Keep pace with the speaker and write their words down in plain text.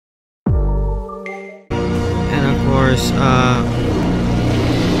course,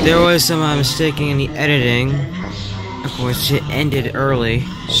 there was some mistaking in the editing. Of course, it ended early,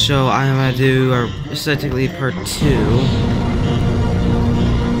 so I'm gonna do technically part 2.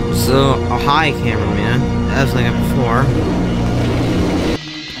 So, oh, hi, cameraman. As like before.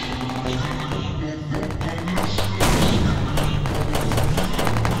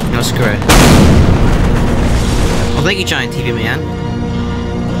 No, screw it. Well, thank you, Giant TV Man.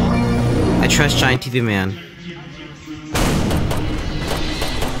 I trust Giant TV Man.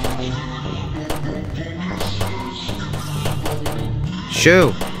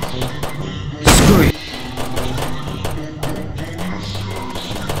 Shoo! Screw it!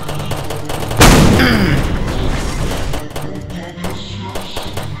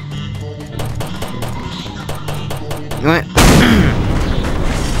 What?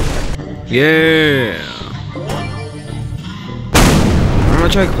 Yeah! I'm gonna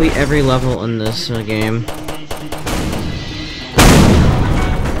try to complete every level in this game.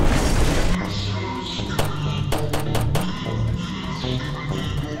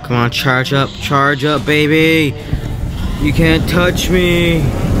 Come on, charge up, baby! You can't touch me!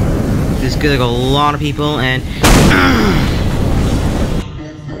 This is gonna go a lot of people, and...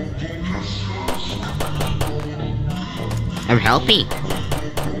 I'm helping!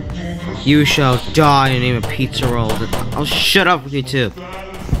 You shall die in the name of pizza rolls. I'll shut up with you too.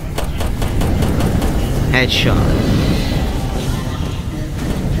 Headshot.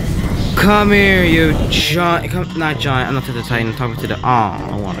 Come here, you giant. Not giant. I'm not to the Titan. I'm talking to the. Oh,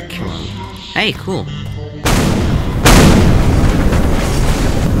 I want to kill him. Hey, cool.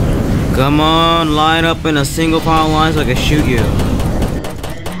 Come on, line up in a single file line so I can shoot you.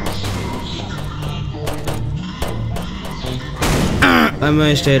 I'm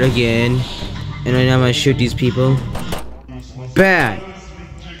gonna start again, and I'm gonna shoot these people. Bad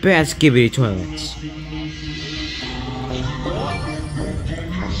skibidi toilets.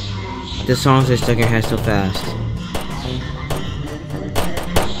 The songs are stuck in your head so fast.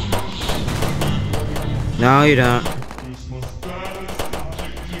 No, you don't.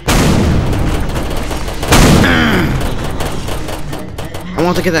 I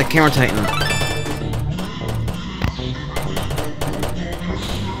want to get that camera tighten.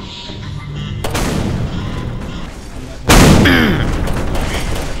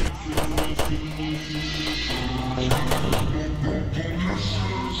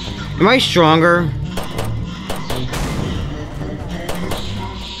 Am I stronger?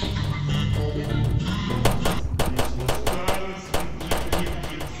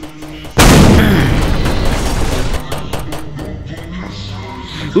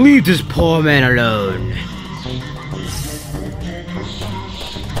 Leave this poor man alone.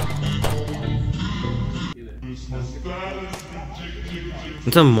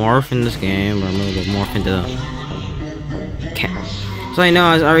 It's a morph in this game, or I'm gonna morph into so I know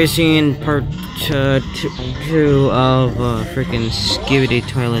I was already seen part 2 of freaking skibidi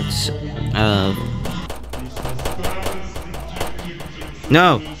toilets.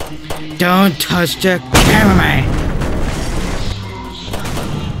 No! Don't touch the cameraman!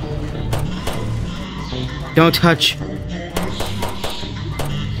 Don't touch!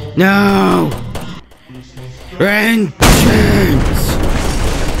 No! Vengeance!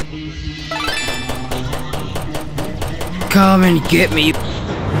 Come and get me!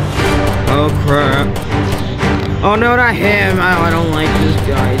 Oh crap! Oh no, not him! I don't like this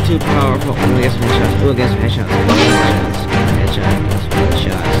guy. He's too powerful. We'll get some headshots. We'll get some headshots.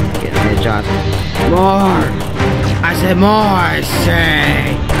 Headshots. Get headshots. More! I said more! I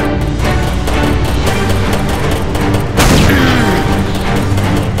say!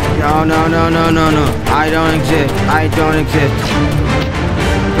 No. I don't exist. I don't exist.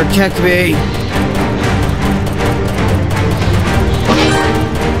 Protect me!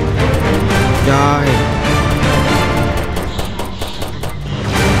 Die.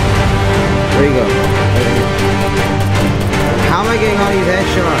 There you go. How am I getting all these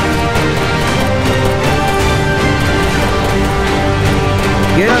headshots?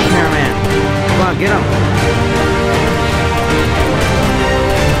 Get up, cameraman. Come on, get up.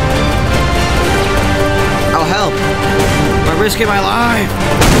 I'll help. I'm risking my life.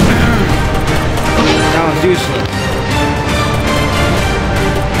 That was useless.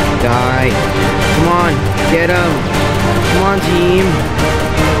 Die. Come on, get him. Come on, team.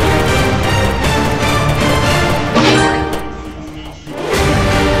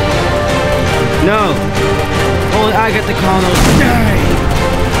 No. Only I get to call those. Die.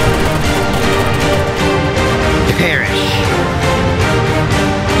 Perish.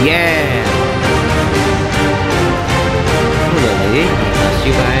 Yeah. Hello, lady. That's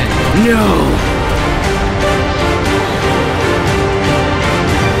too bad. No.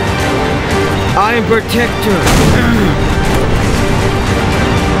 I am protector.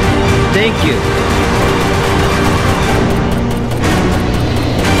 Thank you.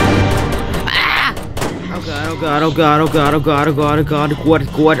 Ah! Oh god, oh god, oh god, oh god, oh god, oh god, oh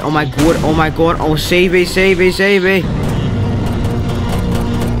god, what, oh my god, oh my god, oh save me, save me, save me.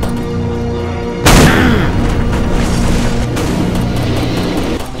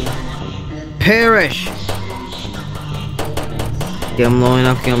 Perish! Get him low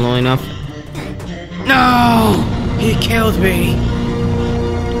enough, get him low enough. No! He killed me!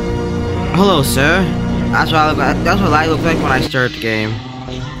 Hello, sir. That's what I look like when I start the game.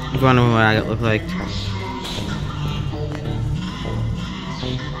 If you wonder what I look like.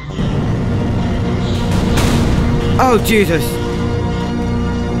 Oh, Jesus!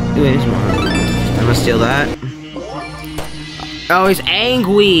 Wait, there's more. I'm gonna steal that. Oh, he's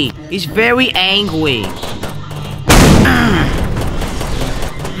angry! He's very angry!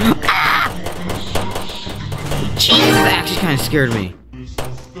 Jesus, that actually kind of scared me.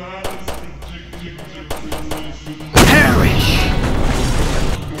 Perish!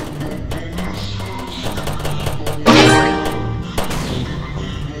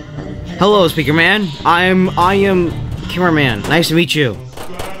 Hello, Speaker Man. I am Cameraman. Nice to meet you.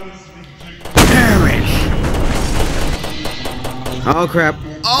 Perish! Oh crap!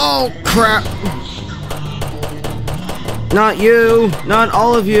 Oh crap! Not you! Not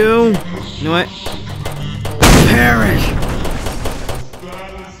all of you! You know what? Perish!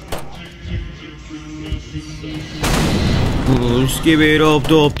 Ooh, skibidi dope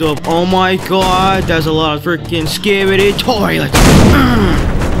dope dope. Oh my god, that's a lot of freaking skibidi toilets!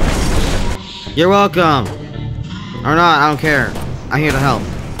 You're welcome! Or not, I don't care. I'm here to help.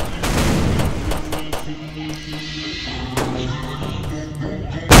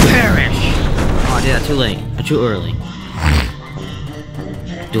 Perish! Oh, I did that too late. Too early.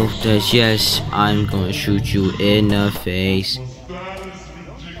 Doofus, yes, I'm gonna shoot you in the face.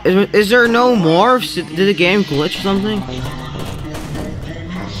 Is there no morphs? Did the game glitch or something?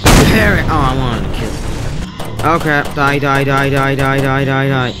 Parrot! Oh, I wanted to kill him. Oh crap, die, die, die, die, die, die, die,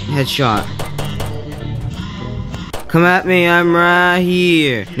 die. Headshot. Come at me, I'm right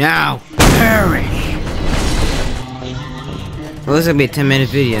here. Now, perish! Well, this is gonna be a 10-minute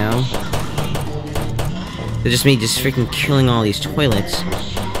video. It's just me just freaking killing all these toilets.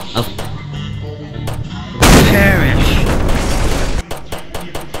 Of perish!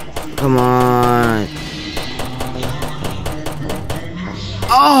 Come on!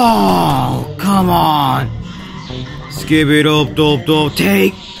 Oh, come on! Skip it up, dope, dope.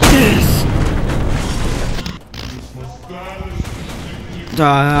 Take this!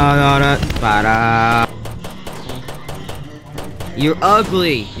 Da da da da da. You're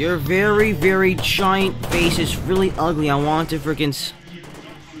ugly. Your very, very giant face is really ugly. I want to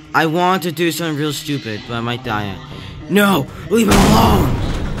do something real stupid, but I might die. No! Leave him alone!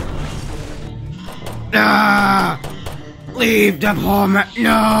 Ah! Leave the poor man!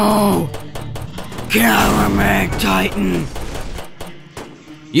 No! Kill him, Meg Titan!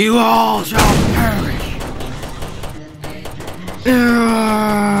 You all shall perish!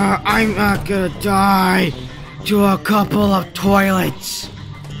 I'm not gonna die to a couple of toilets!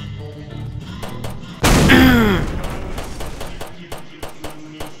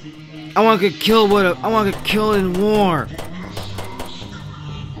 I want to get killed I want to get killed in war.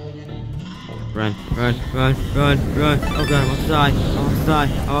 Run, run, run, run, run. Oh god, I want to die. I want to die.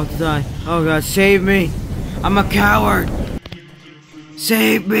 I want to die. Oh god, save me. I'm a coward.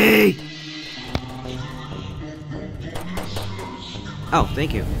 Save me. Oh,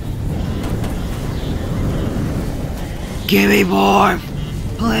 thank you. Give me more,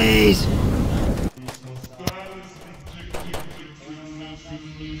 please.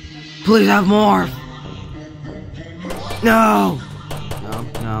 Please have more! No! No,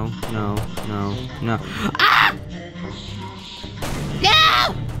 no, no, no, no. Ah!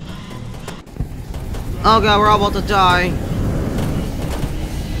 No! Oh god, we're all about to die.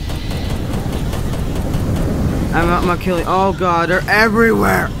 I'm not killing. Oh god, they're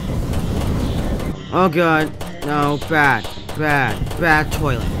everywhere! Oh god. No, bad. Bad. Bad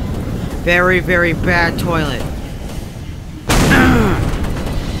toilet. Very, very bad toilet.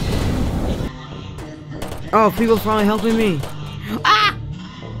 Oh, people finally helping me. Ah!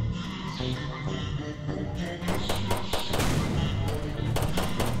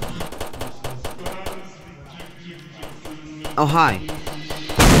 Oh, hi.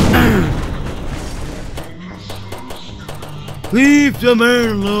 Leave the man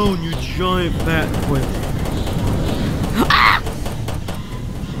alone, you giant fat twit. Ah!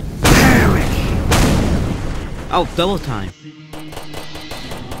 Perish! Oh, double time.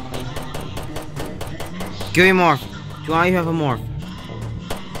 Give me morph. Do I have a morph?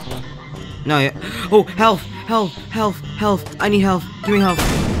 No, yeah. Oh, health, health, health, health. I need health. Give me health.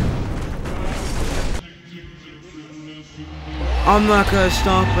 I'm not gonna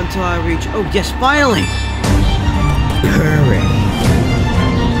stop until I reach. Oh, yes, finally! Hurry.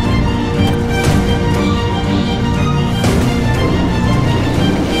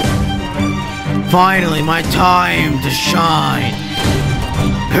 Finally, my time to shine.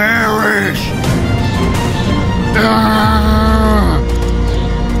 Perish! Die!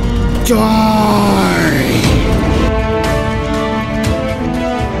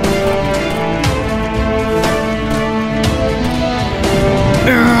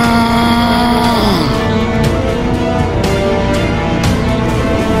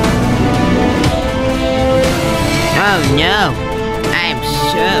 Oh no! I'm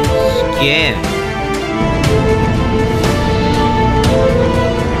so scared.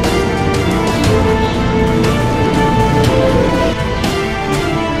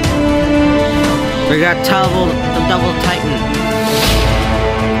 We got the double titan.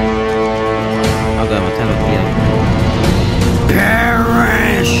 Oh god, my titan will heal.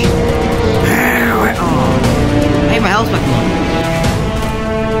 Perish! Perish! Oh. Hey, my health's back low.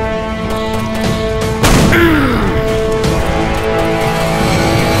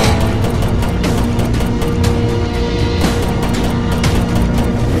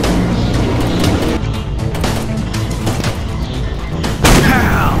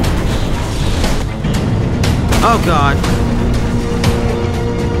 Oh god.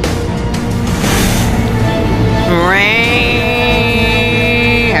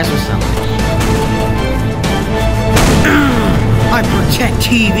 That's what's up. I protect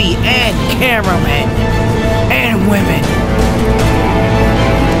TV and cameramen and women.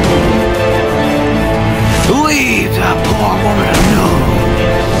 Leave that poor woman alone.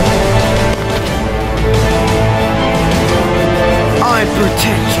 I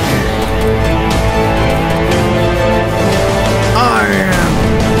protect you.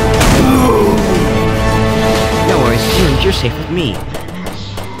 No worries, you're safe with me.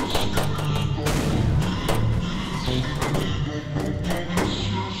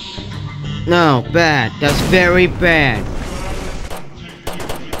 No, bad. That's very bad.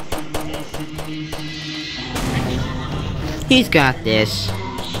 He's got this.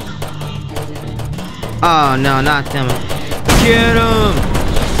 Oh no, not them. Get him!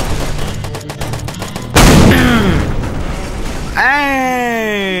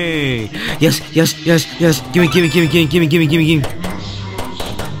 Hey! Yes, yes, yes, yes. Gimme, gimme, gimme, gimme, gimme, gimme, gimme, gimme.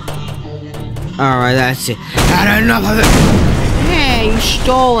 Alright, that's it. Had enough of it. Hey, you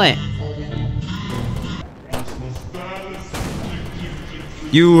stole it.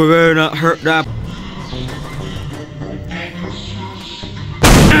 You better not hurt that.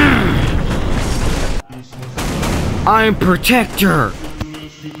 I'm protector.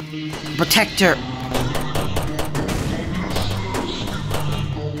 Protector.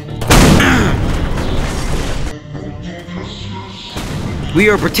 We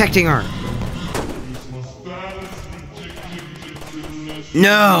are protecting her.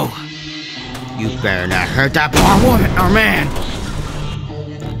 No! You better not hurt that poor woman or man.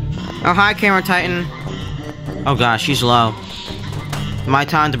 Oh, hi, Camera Titan. Oh gosh, she's low. My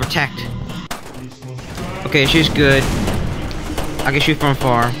time to protect. Okay, she's good. I can shoot from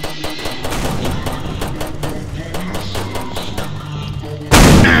far.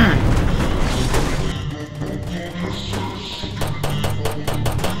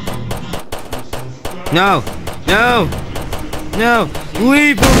 No! No! No!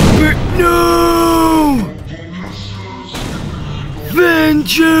 Leave her! No!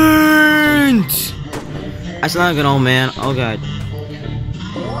 Vengeance! I sound like an old man. Oh god.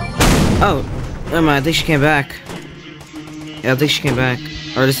 Oh, never mind. I think she came back. Yeah, I think she came back.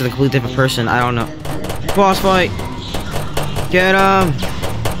 Or this is a completely different person. I don't know. Boss fight! Get him!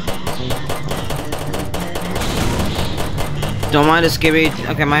 Don't mind the skibby.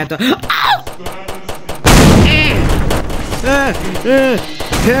 Okay, I might have to.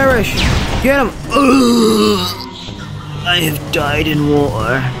 Perish! Get him! I have died in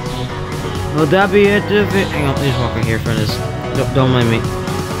war. Will that be it? Hang on, please walk right here for this. Don't mind me.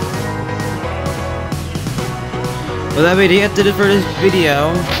 Will that be it for this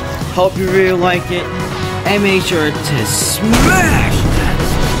video? Hope you really like it. And make sure to smash that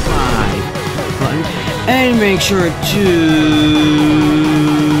subscribe button. And make sure to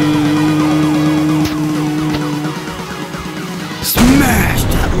smash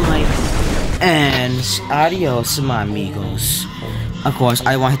that like. And adios, my amigos. Of course,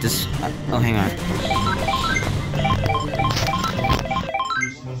 I want to hit this. Oh, hang on.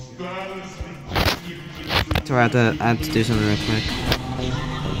 So I have to do something real quick.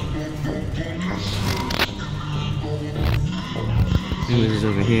 This is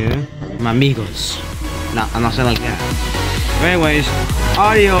over here. My amigos. No, I'm not saying like that. But anyways,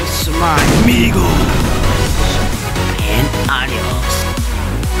 adios, my amigos. And adios.